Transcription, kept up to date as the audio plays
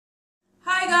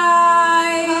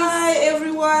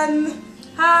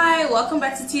welcome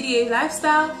back to TDA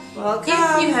Lifestyle. Welcome.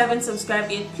 If you haven't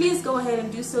subscribed yet, please go ahead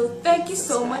and do so. Thank you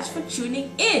so much for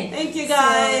tuning in. Thank you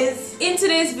guys. So, in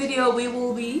today's video, we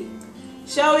will be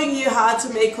showing you how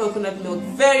to make coconut milk.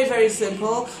 Very, very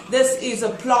simple. This is a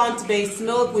plant-based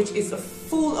milk which is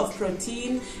full of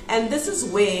protein, and this is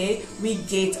where we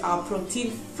get our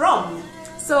protein from.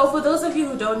 So for those of you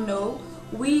who don't know,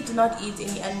 we do not eat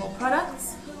any animal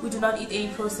products. We do not eat any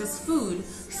processed food.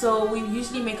 So we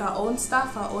usually make our own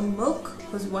stuff, our own milk,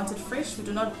 because we want it fresh. We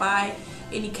do not buy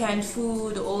any canned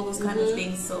food or all those kind of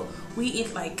things. So we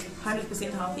eat like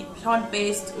 100% healthy,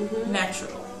 plant-based,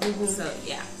 natural. So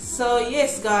yeah. So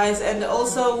yes guys, and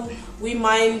also we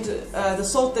mind the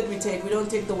salt that we take. We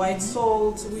don't take the white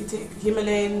salt, we take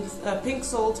Himalayan pink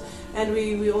salt, and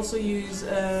we also use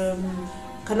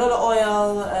canola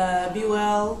oil, be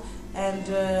well, and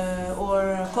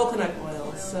or coconut oil.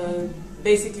 So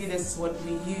basically that's what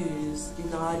we use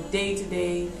in our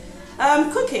day-to-day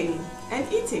cooking and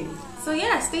eating. So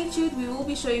yeah, stay tuned. We will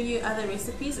be showing you other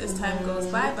recipes as time goes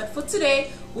by, but for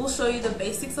today we'll show you the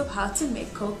basics of how to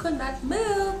make coconut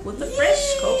milk with the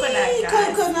fresh coconut,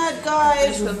 guys. Coconut,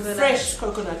 guys. Fresh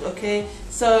coconut, okay?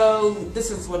 So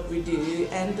this is what we do,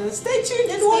 and stay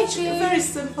tuned and watch. Very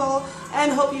simple,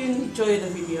 and hope you enjoy the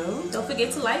video. Don't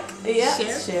forget to like,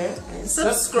 share and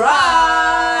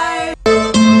subscribe.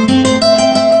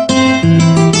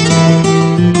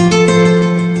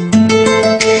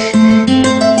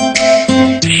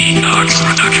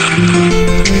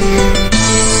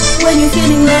 When you're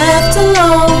feeling left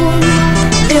alone,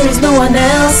 there is no one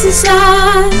else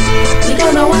inside. You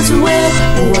don't know what to wear,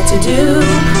 or what to do,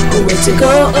 or where to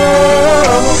go.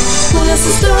 Pull your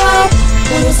sister up,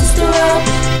 pull your sister up,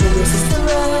 pull your sister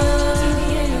up.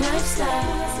 TDA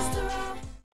Lifestyle.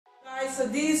 Guys, so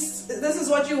this is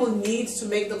what you will need to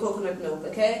make the coconut milk,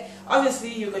 okay?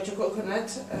 Obviously you got your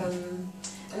coconut, and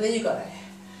then you got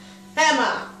a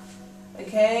hammer,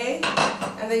 okay?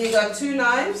 And then you got 2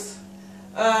 knives.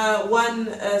 One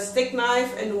steak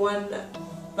knife and one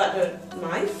butter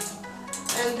knife,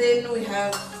 and then we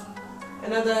have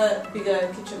another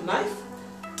bigger kitchen knife,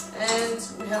 and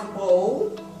we have a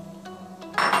bowl,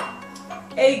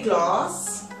 a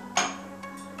glass,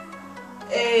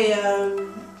 a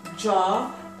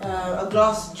jar, a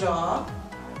glass jar,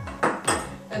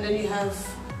 and then you have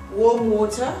warm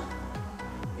water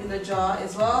in the jar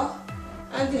as well,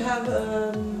 and you have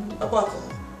a bottle,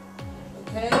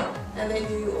 okay? And then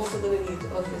you're also going to need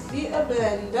obviously a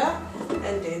blender,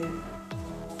 and then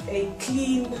a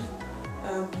clean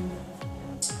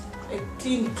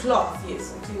cloth.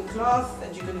 Yes, a clean cloth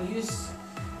that you're going to use,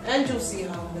 and you'll see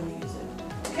how I'm going to use it.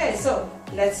 Okay, so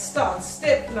let's start.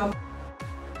 Step number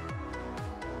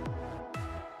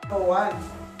 1.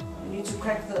 You need to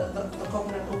crack the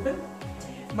coconut open.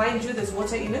 Mind you, there's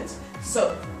water in it.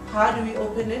 So how do we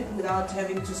open it without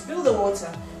having to spill the water?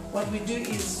 What we do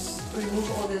is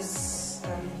remove all this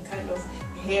kind of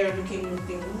hair looking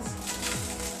things.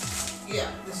 Yeah,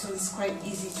 this one's quite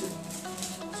easy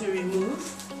to remove.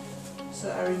 So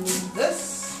I remove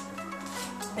this,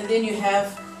 and then you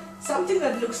have something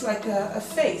that looks like a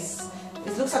face.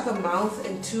 It looks like a mouth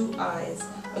and 2 eyes.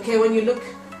 Okay, when you look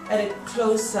at it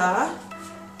closer,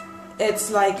 it's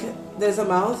like there's a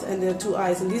mouth and there are 2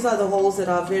 eyes, and these are the holes that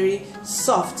are very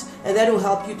soft, and that will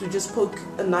help you to just poke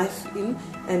a knife in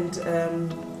and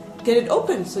get it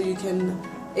open so you can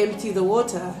empty the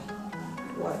water.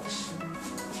 Watch.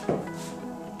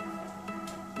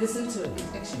 Listen to it.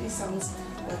 It actually sounds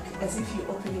like as if you're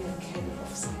opening a can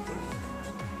of something.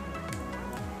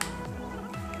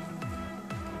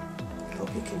 I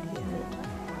hope you can hear it.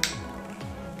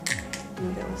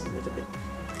 No, that was a little bit,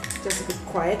 just a bit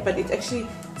quiet, but it actually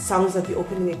sounds like you're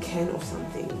opening a can of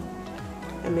something.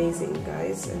 Amazing,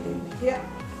 guys. And then here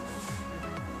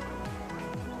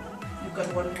you've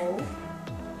got 1 hole.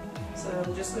 So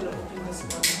I'm just going to open this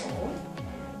 1 hole.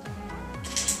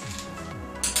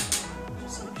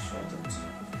 Just make sure that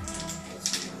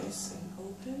it's nice and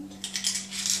opened.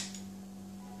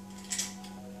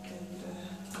 And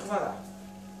voila,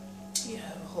 you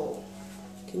have a hole.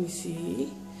 Can you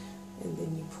see? And then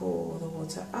you pour the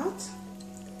water out.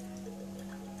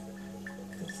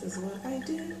 This is what I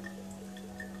do.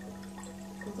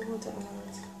 Pour the water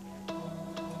out.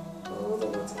 Pour the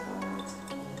water out.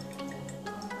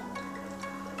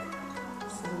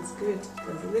 Sounds good,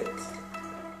 doesn't it?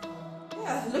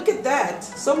 Yeah, look at that.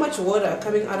 So much water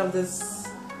coming out of this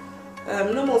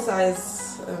normal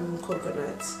size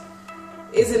coconut.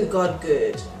 Isn't God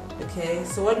good? Okay,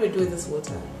 so what do we do with this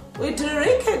water? We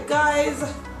drink it, guys.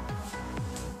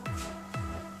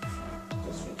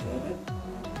 Just drink it.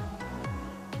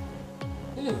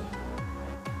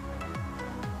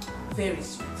 very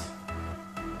sweet.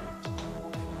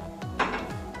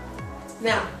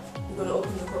 Now, you're going to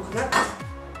open your coconut.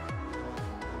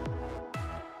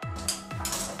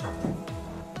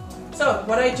 So,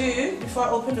 what I do before I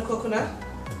open the coconut,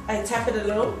 I tap it a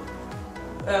little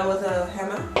with a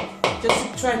hammer, just to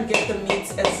try and get the meat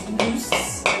as loose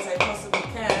as I possibly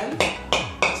can.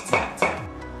 Just tap, tap.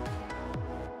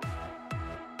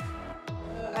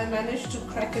 I managed to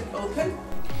crack it open.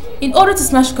 In order to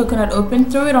smash coconut open,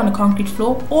 throw it on a concrete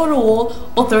floor or a wall,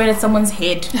 or throw it at someone's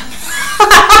head.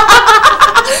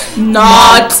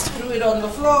 Not. Threw it on the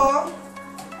floor,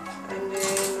 and then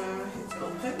it's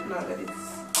open. Now that it's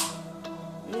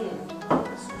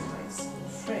this is nice and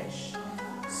fresh.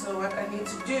 So what I need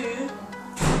to do,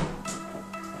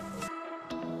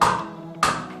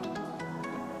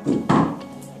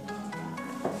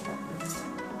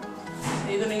 so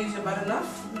you're gonna use your butter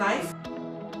knife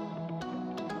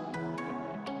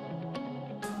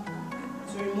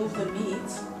to remove the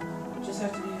meat. You just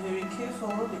have to be very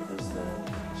careful because the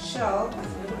shell is a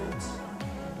little bit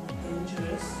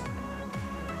dangerous.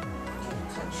 It can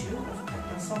cut you. I've cut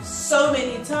myself so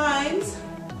many times,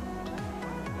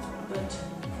 but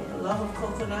for the love of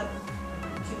coconut,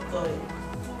 keep going.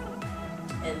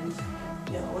 And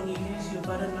yeah, when you use your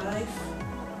butter knife,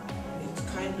 it's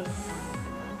kind of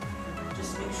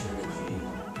just make sure that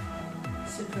you're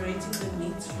separating the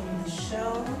meat from the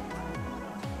shell.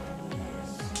 Yes,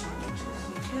 as much as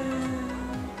you can.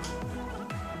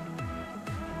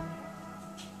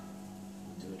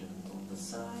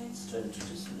 Trying to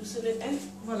just loosen it and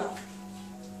voila.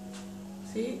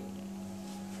 See?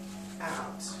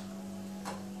 Out.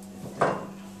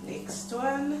 Next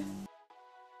one.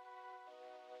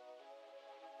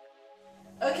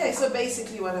 Okay, so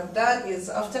basically what I've done is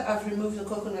after I've removed the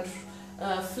coconut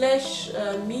flesh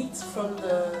meat from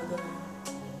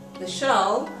the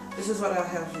shell, this is what I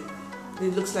have.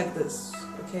 It looks like this.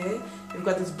 Okay, you've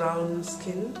got this brown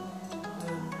skin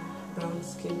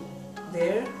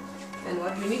there. And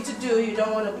what you need to do, you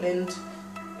don't want to blend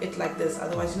it like this,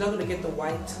 otherwise you're not going to get the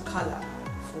white color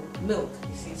for milk.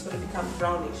 You see, it's going to become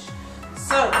brownish.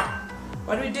 So,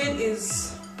 what we did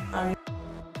is I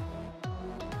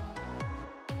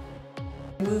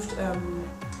removed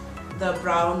the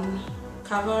brown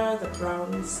cover, the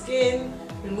brown skin,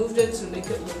 removed it to make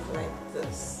it look like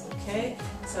this. Okay,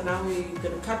 so now we're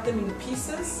going to cut them in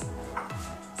pieces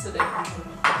so that we can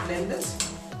blend it.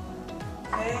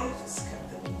 Okay, just cut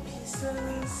them in pieces.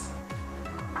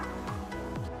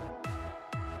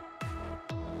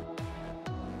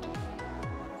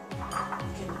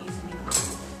 You can easily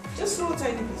just little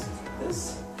tiny pieces like this.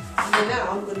 And then now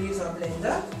I'm going to use our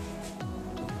blender.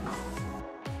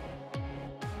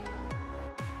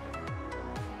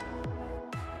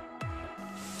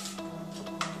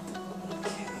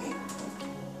 Okay,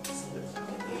 so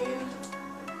plug it in.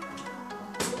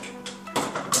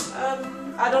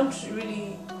 I don't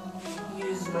really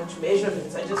use much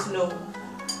measurements. I just know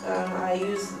I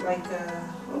use like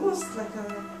almost like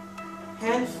a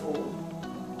handful.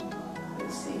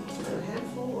 Let's see, a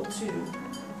handful or two.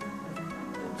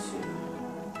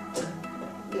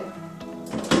 Yeah,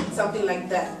 something like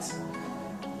that.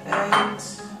 And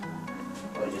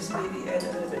or just maybe add a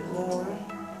little bit more.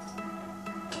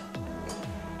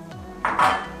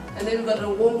 And then we've got the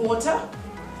warm water.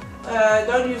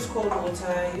 Don't use cold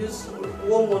water, use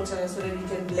warm water so that you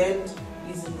can blend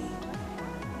easily.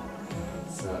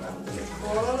 So I'm going to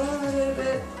pour a little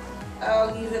bit.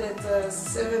 I'll leave it at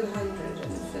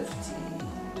 750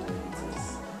 milliliters.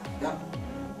 Yep,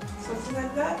 something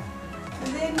like that.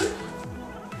 And then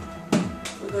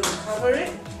we're going to cover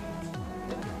it.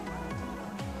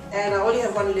 And I only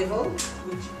have one level,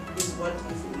 which is what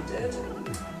is needed.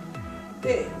 And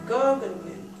there you go. I'm going to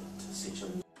blend to switch on.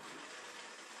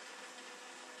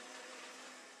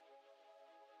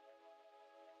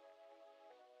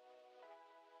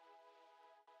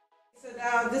 So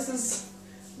now this is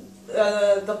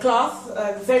the cloth,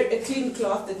 a clean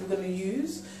cloth that we're going to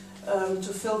use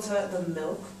to filter the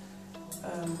milk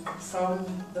from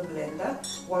the blender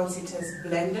once it has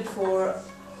blended for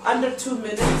under 2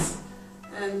 minutes.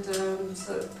 And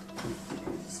so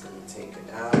I'm just going to take it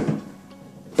out,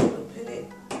 open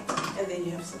it, and then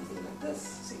you have something like this.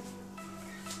 See,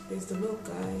 there's the milk,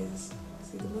 guys.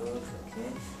 See the milk,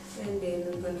 okay? And then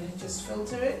I'm going to just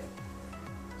filter it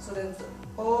so that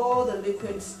all the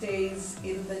liquid stays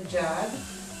in the jar,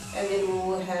 and then we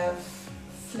will have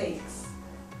flakes,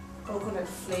 coconut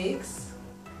flakes,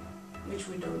 which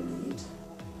we don't need.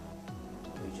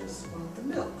 We just want the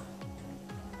milk.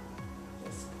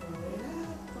 Just pour it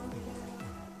out, pour it out.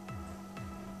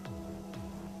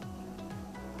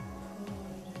 Pour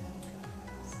it out,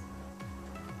 guys.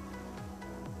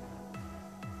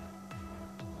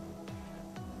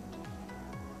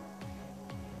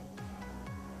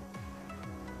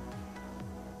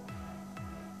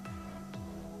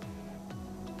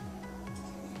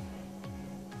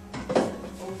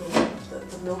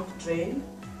 milk drain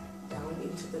down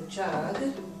into the jug.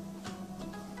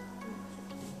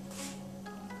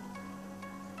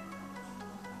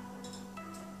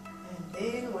 And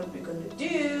then what we're going to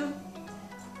do,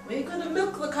 we're going to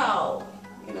milk the cow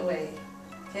in a way.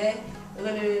 Okay, we're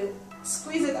going to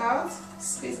squeeze out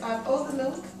all the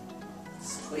milk.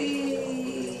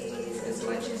 Squeeze as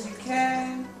much as you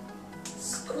can.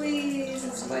 Squeeze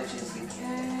as much as you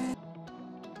can.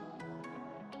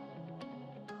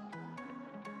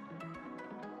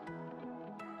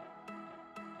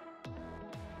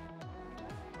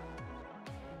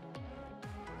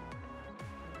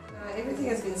 Now everything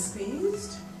has been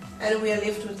squeezed, and we are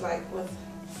left with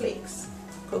flakes,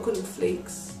 coconut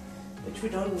flakes, which we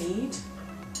don't need.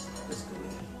 Just going to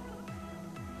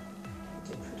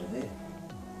get rid of it.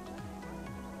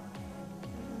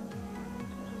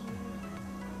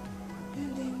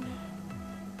 And then,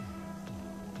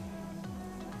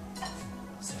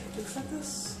 so it looks like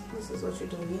this. This is what you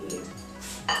don't need.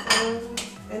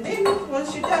 And then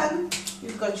once you're done,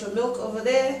 you've got your milk over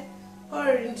there. Pour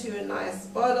it into a nice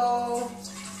bottle.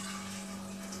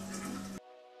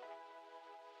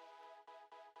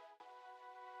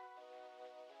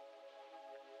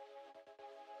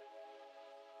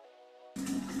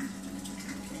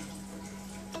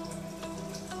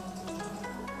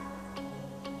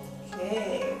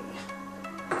 Okay,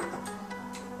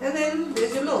 and then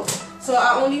there's your milk. So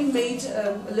I only made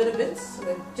a little bit, so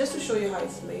that just to show you how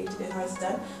it's made and how it's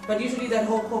done. But usually that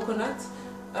whole coconut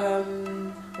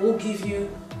will give you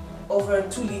over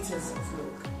 2 liters of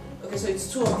milk. Okay, so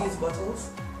it's 2 of these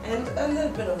bottles and a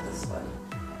little bit of this one.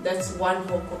 That's 1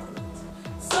 whole coconut.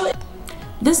 So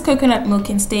this coconut milk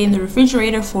can stay in the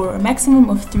refrigerator for a maximum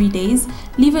of 3 days.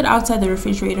 Leave it outside the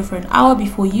refrigerator for an hour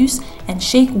before use and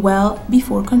shake well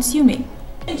before consuming.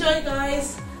 Enjoy,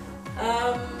 guys.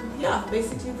 Yeah,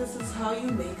 basically this is how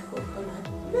you make coconut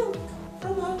milk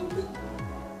from home.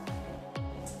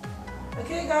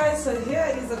 Okay guys, so here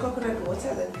is the coconut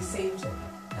water that we saved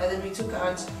and that we took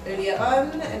out earlier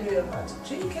on, and we're about to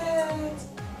drink it.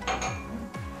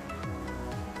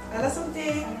 Ala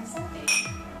something.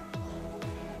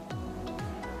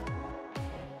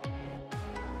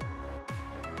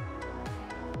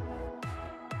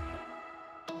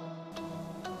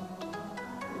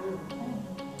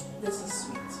 This is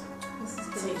sweet. This is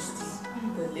tasty,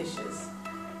 delicious.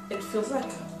 It feels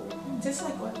like, tastes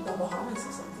like what? The Bahamas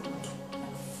or something. Like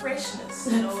freshness,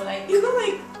 you know, like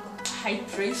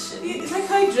hydration. It's like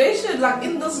hydration, like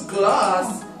in this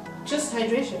glass. Just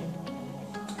hydration.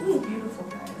 Beautiful,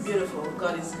 guys. Beautiful.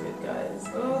 God is good, guys.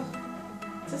 Oh,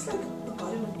 just like the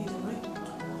Garden of Eden, right?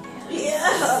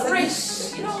 Yeah.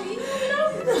 Fresh. You know,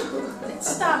 it's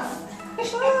stuff.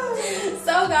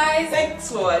 So guys, thanks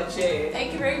for watching.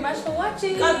 Thank you very much for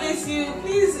watching. God bless you.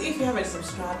 Please, if you haven't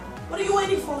subscribed, what are you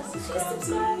waiting for?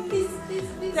 Subscribe, please.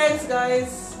 Thanks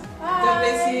guys. Bye. God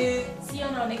bless you. See you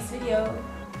on our next video.